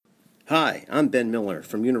Hi, I'm Ben Miller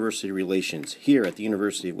from University Relations here at the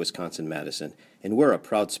University of Wisconsin-Madison, and we're a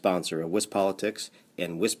proud sponsor of WisPolitics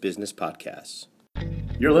and WisBusiness podcasts.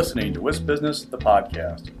 You're listening to WisBusiness, the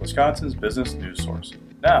podcast, Wisconsin's business news source.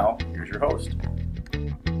 Now, here's your host.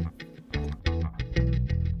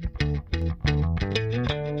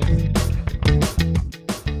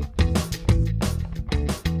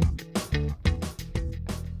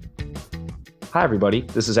 Hi, everybody.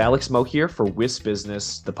 This is Alex Moe here for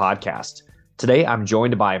WisBusiness, the podcast. Today, I'm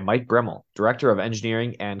joined by Mike Bremel, Director of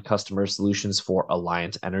Engineering and Customer Solutions for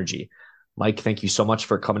Alliant Energy. Mike, thank you so much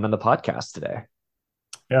for coming on the podcast today.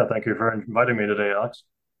 Yeah, thank you for inviting me today, Alex.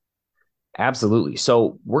 Absolutely.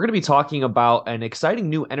 So we're going to be talking about an exciting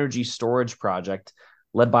new energy storage project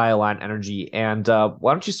led by Alliant Energy. And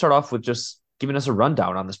why don't you start off with just giving us a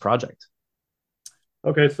rundown on this project?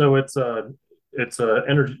 Okay, so it's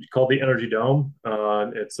energy called the Energy Dome.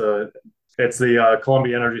 It's the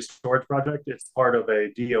Columbia Energy Storage Project. It's part of a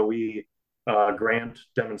DOE grant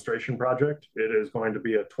demonstration project. It is going to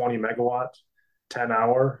be a 20 megawatt,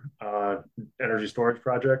 10-hour energy storage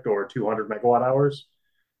project, or 200 megawatt hours.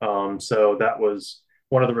 So that was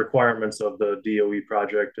one of the requirements of the DOE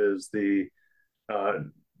project is the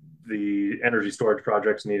energy storage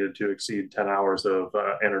projects needed to exceed 10 hours of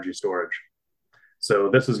energy storage.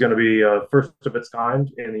 So this is going to be first of its kind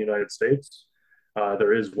in the United States.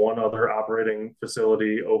 There is one other operating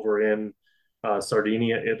facility over in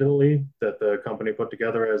Sardinia, Italy, that the company put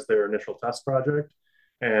together as their initial test project.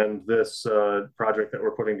 And this project that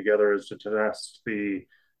we're putting together is to test the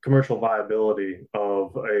commercial viability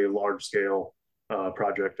of a large-scale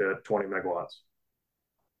project at 20 megawatts.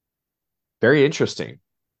 Very interesting.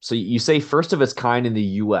 So you say first of its kind in the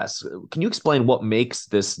U.S. Can you explain what makes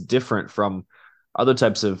this different from other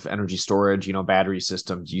types of energy storage, battery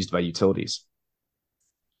systems used by utilities?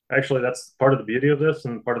 Actually, that's part of the beauty of this,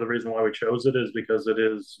 and part of the reason why we chose it is because it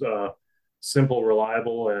is simple,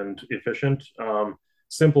 reliable, and efficient.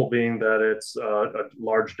 Simple being that it's a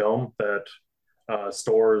large dome that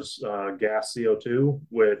stores gas CO2,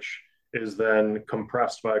 which is then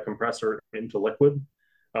compressed by a compressor into liquid.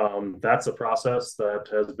 That's a process that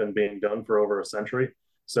has been being done for over a century.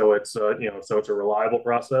 So it's it's a reliable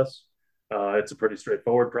process. It's a pretty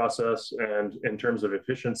straightforward process, and in terms of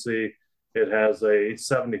efficiency, it has a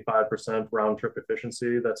 75% round trip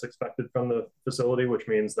efficiency that's expected from the facility, which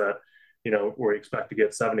means that we expect to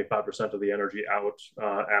get 75% of the energy out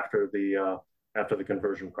after the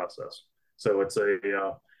conversion process. So it's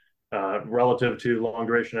a relative to long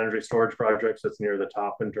duration energy storage projects, it's near the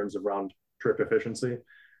top in terms of round trip efficiency,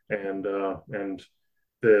 and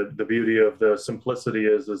the beauty of the simplicity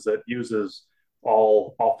is that it uses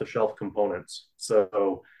all off the shelf components.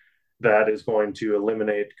 So that is going to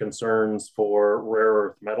eliminate concerns for rare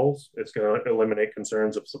earth metals. It's going to eliminate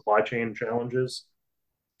concerns of supply chain challenges.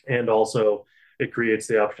 And also, it creates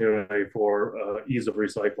the opportunity for ease of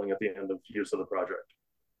recycling at the end of use of the project.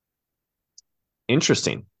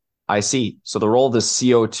 Interesting. I see. So the role of the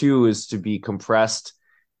CO2 is to be compressed,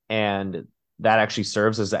 and that actually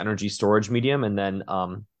serves as the energy storage medium. And then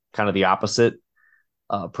kind of the opposite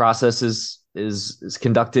process is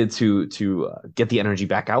conducted to get the energy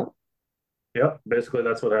back out. Yeah, basically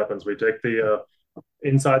that's what happens. We take the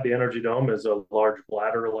inside the energy dome is a large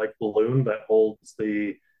bladder-like balloon that holds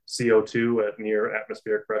the CO2 at near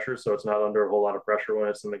atmospheric pressure, so it's not under a whole lot of pressure when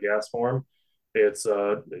it's in the gas form. It's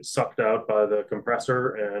sucked out by the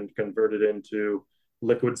compressor and converted into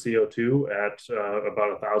liquid CO2 at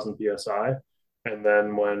about 1,000 psi. And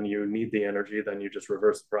then when you need the energy, then you just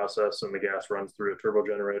reverse the process and the gas runs through a turbo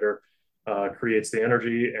generator, creates the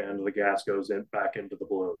energy, and the gas goes back into the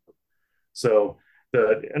balloon. So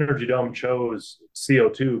the Energy Dome chose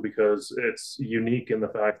CO2 because it's unique in the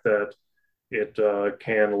fact that it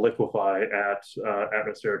can liquefy at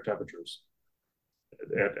atmospheric temperatures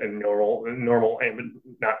and normal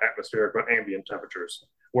not atmospheric but ambient temperatures.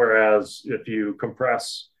 Whereas if you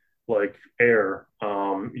compress like air,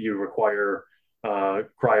 you require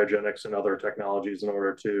cryogenics and other technologies in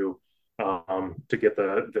order to get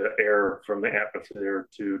the air from the atmosphere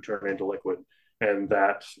to turn into liquid, and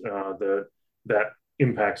that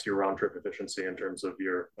impacts your round trip efficiency in terms of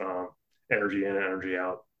your energy in and energy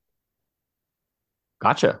out.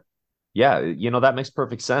 Gotcha. Yeah, that makes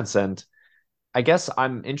perfect sense. And I guess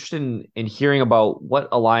I'm interested in hearing about what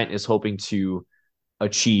Alliant is hoping to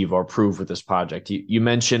achieve or prove with this project. You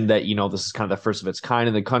mentioned that, this is kind of the first of its kind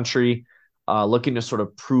in the country, looking to sort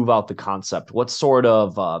of prove out the concept. What sort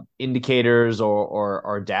of indicators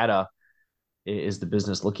or data is the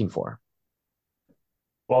business looking for?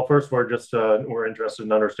 Well, first, we're interested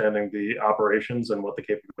in understanding the operations and what the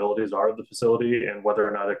capabilities are of the facility, and whether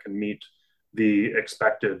or not it can meet the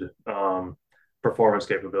expected performance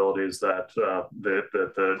capabilities that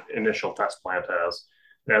the initial test plant has.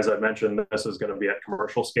 And as I mentioned, this is going to be at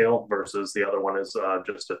commercial scale versus the other one is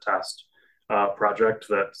just a test project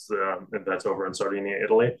that's over in Sardinia,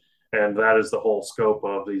 Italy, and that is the whole scope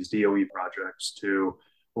of these DOE projects to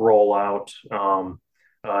roll out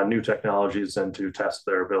new technologies and to test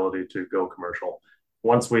their ability to go commercial.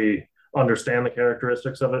 Once we understand the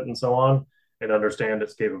characteristics of it and so on, and understand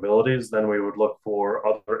its capabilities, then we would look for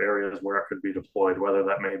other areas where it could be deployed, whether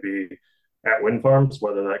that may be at wind farms,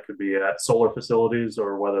 whether that could be at solar facilities,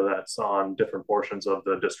 or whether that's on different portions of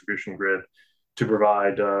the distribution grid to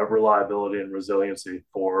provide reliability and resiliency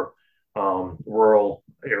for rural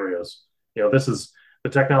areas. The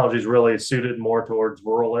technology is really suited more towards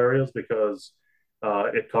rural areas because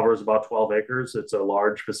it covers about 12 acres. It's a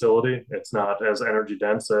large facility. It's not as energy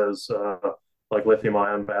dense as like lithium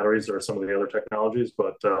ion batteries or some of the other technologies,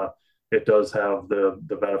 but it does have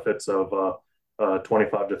the benefits of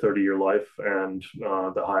 25 to 30-year life and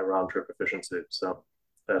the high round trip efficiency. So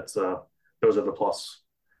that's those are the plus.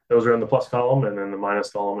 Those are in the plus column, and then the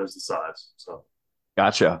minus column is the size. So,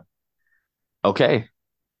 Gotcha. Okay,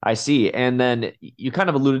 I see. And then you kind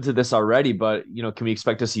of alluded to this already, but can we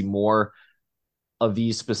expect to see more of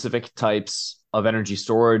these specific types of energy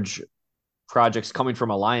storage projects coming from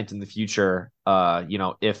Alliant in the future?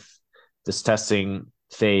 If this testing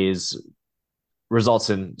phase results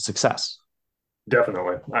in success.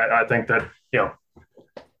 Definitely, I think that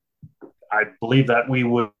I believe that we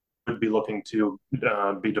would be looking to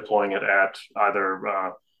be deploying it at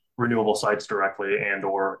either renewable sites directly and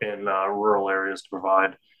or in rural areas to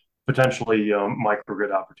provide potentially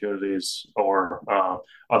microgrid opportunities or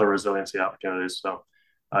other resiliency opportunities. So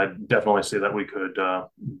I definitely see that we could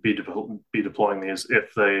be deploying these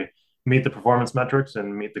if they meet the performance metrics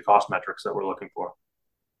and meet the cost metrics that we're looking for.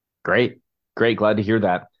 Great. Glad to hear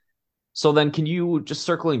that. So then can you, just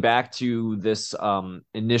circling back to this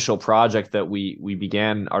initial project that we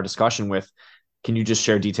began our discussion with, can you just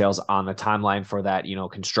share details on the timeline for that,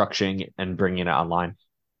 construction and bringing it online?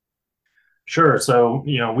 Sure. So,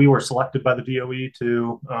 we were selected by the DOE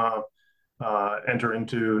to enter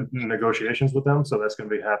into negotiations with them. So that's going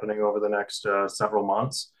to be happening over the next several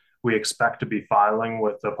months. We expect to be filing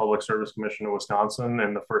with the Public Service Commission of Wisconsin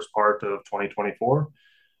in the first part of 2024.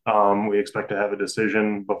 We expect to have a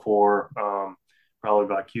decision before probably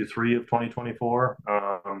about Q3 of 2024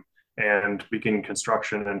 and begin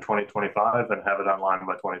construction in 2025 and have it online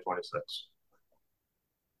by 2026.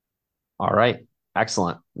 All right.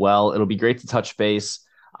 Excellent. Well, it'll be great to touch base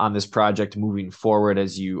on this project moving forward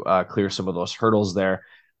as you clear some of those hurdles there.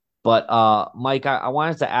 But Mike, I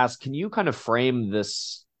wanted to ask, can you kind of frame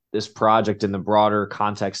this project in the broader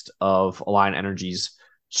context of Alliant Energy's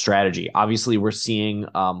strategy? Obviously, we're seeing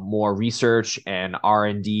more research and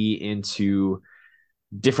R&D into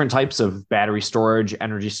different types of battery storage,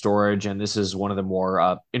 energy storage, and this is one of the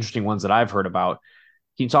more interesting ones that I've heard about.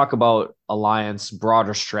 Can you talk about Alliant's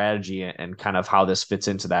broader strategy and kind of how this fits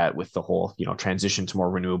into that with the whole, transition to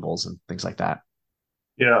more renewables and things like that?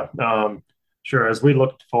 Yeah, sure. As we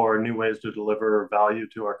looked for new ways to deliver value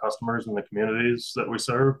to our customers and the communities that we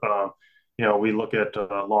serve, we look at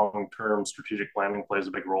long-term strategic planning plays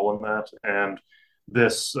a big role in that. And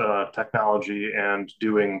this technology and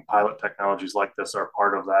doing pilot technologies like this are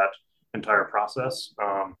part of that entire process.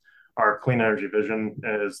 Our clean energy vision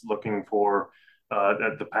is looking for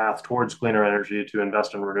the path towards cleaner energy to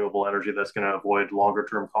invest in renewable energy that's going to avoid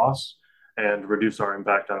longer-term costs and reduce our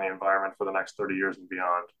impact on the environment for the next 30 years and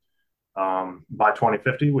beyond. By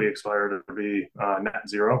 2050, we aspire to be net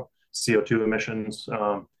zero CO2 emissions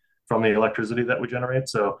from the electricity that we generate.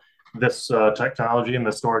 So this technology and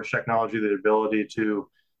the storage technology, the ability to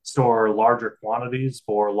store larger quantities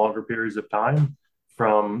for longer periods of time,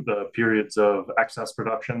 from the periods of excess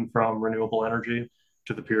production from renewable energy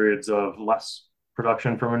to the periods of less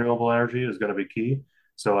production from renewable energy, is going to be key.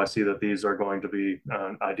 So I see that these are going to be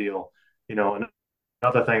ideal.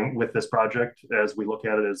 Another thing with this project, as we look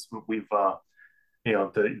at it, is we've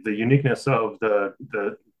the uniqueness of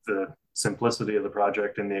the simplicity of the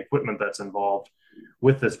project and the equipment that's involved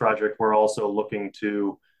with this project. We're also looking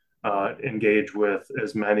to engage with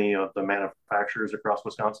as many of the manufacturers across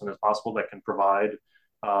Wisconsin as possible that can provide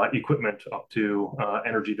equipment up to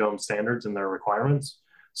Energy Dome standards and their requirements.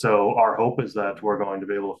 So our hope is that we're going to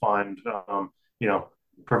be able to find,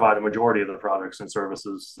 provide a majority of the products and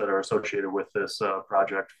services that are associated with this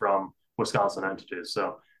project from Wisconsin entities.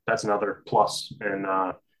 So that's another plus in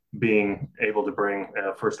being able to bring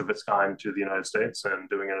a first of its kind to the United States and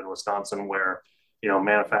doing it in Wisconsin, where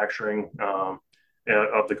manufacturing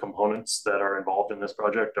of the components that are involved in this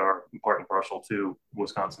project are part and parcel to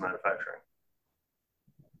Wisconsin manufacturing.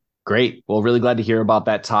 Great. Well, really glad to hear about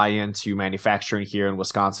that tie-in to manufacturing here in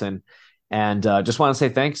Wisconsin. And just want to say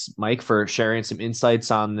thanks, Mike, for sharing some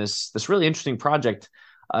insights on this really interesting project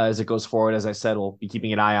as it goes forward. As I said, we'll be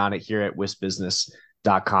keeping an eye on it here at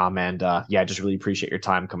wisbusiness.com. And yeah, just really appreciate your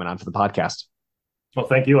time coming on for the podcast. Well,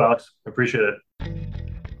 thank you, Alex. I appreciate it.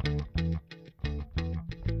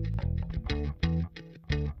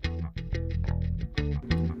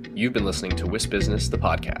 You've been listening to WisBusiness, the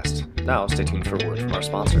podcast. Now stay tuned for a word from our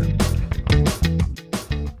sponsor.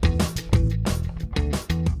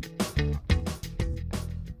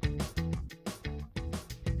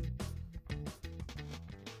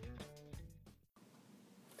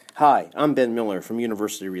 Hi, I'm Ben Miller from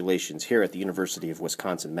University Relations here at the University of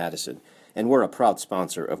Wisconsin-Madison, and we're a proud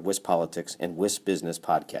sponsor of WisPolitics and WisBusiness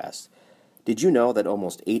podcast. Did you know that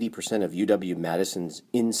almost 80% of UW-Madison's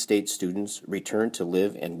in-state students return to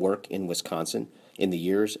live and work in Wisconsin in the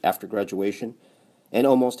years after graduation? And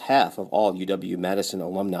almost half of all UW-Madison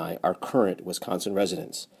alumni are current Wisconsin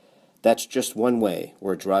residents. That's just one way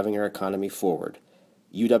we're driving our economy forward.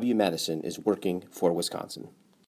 UW-Madison is working for Wisconsin.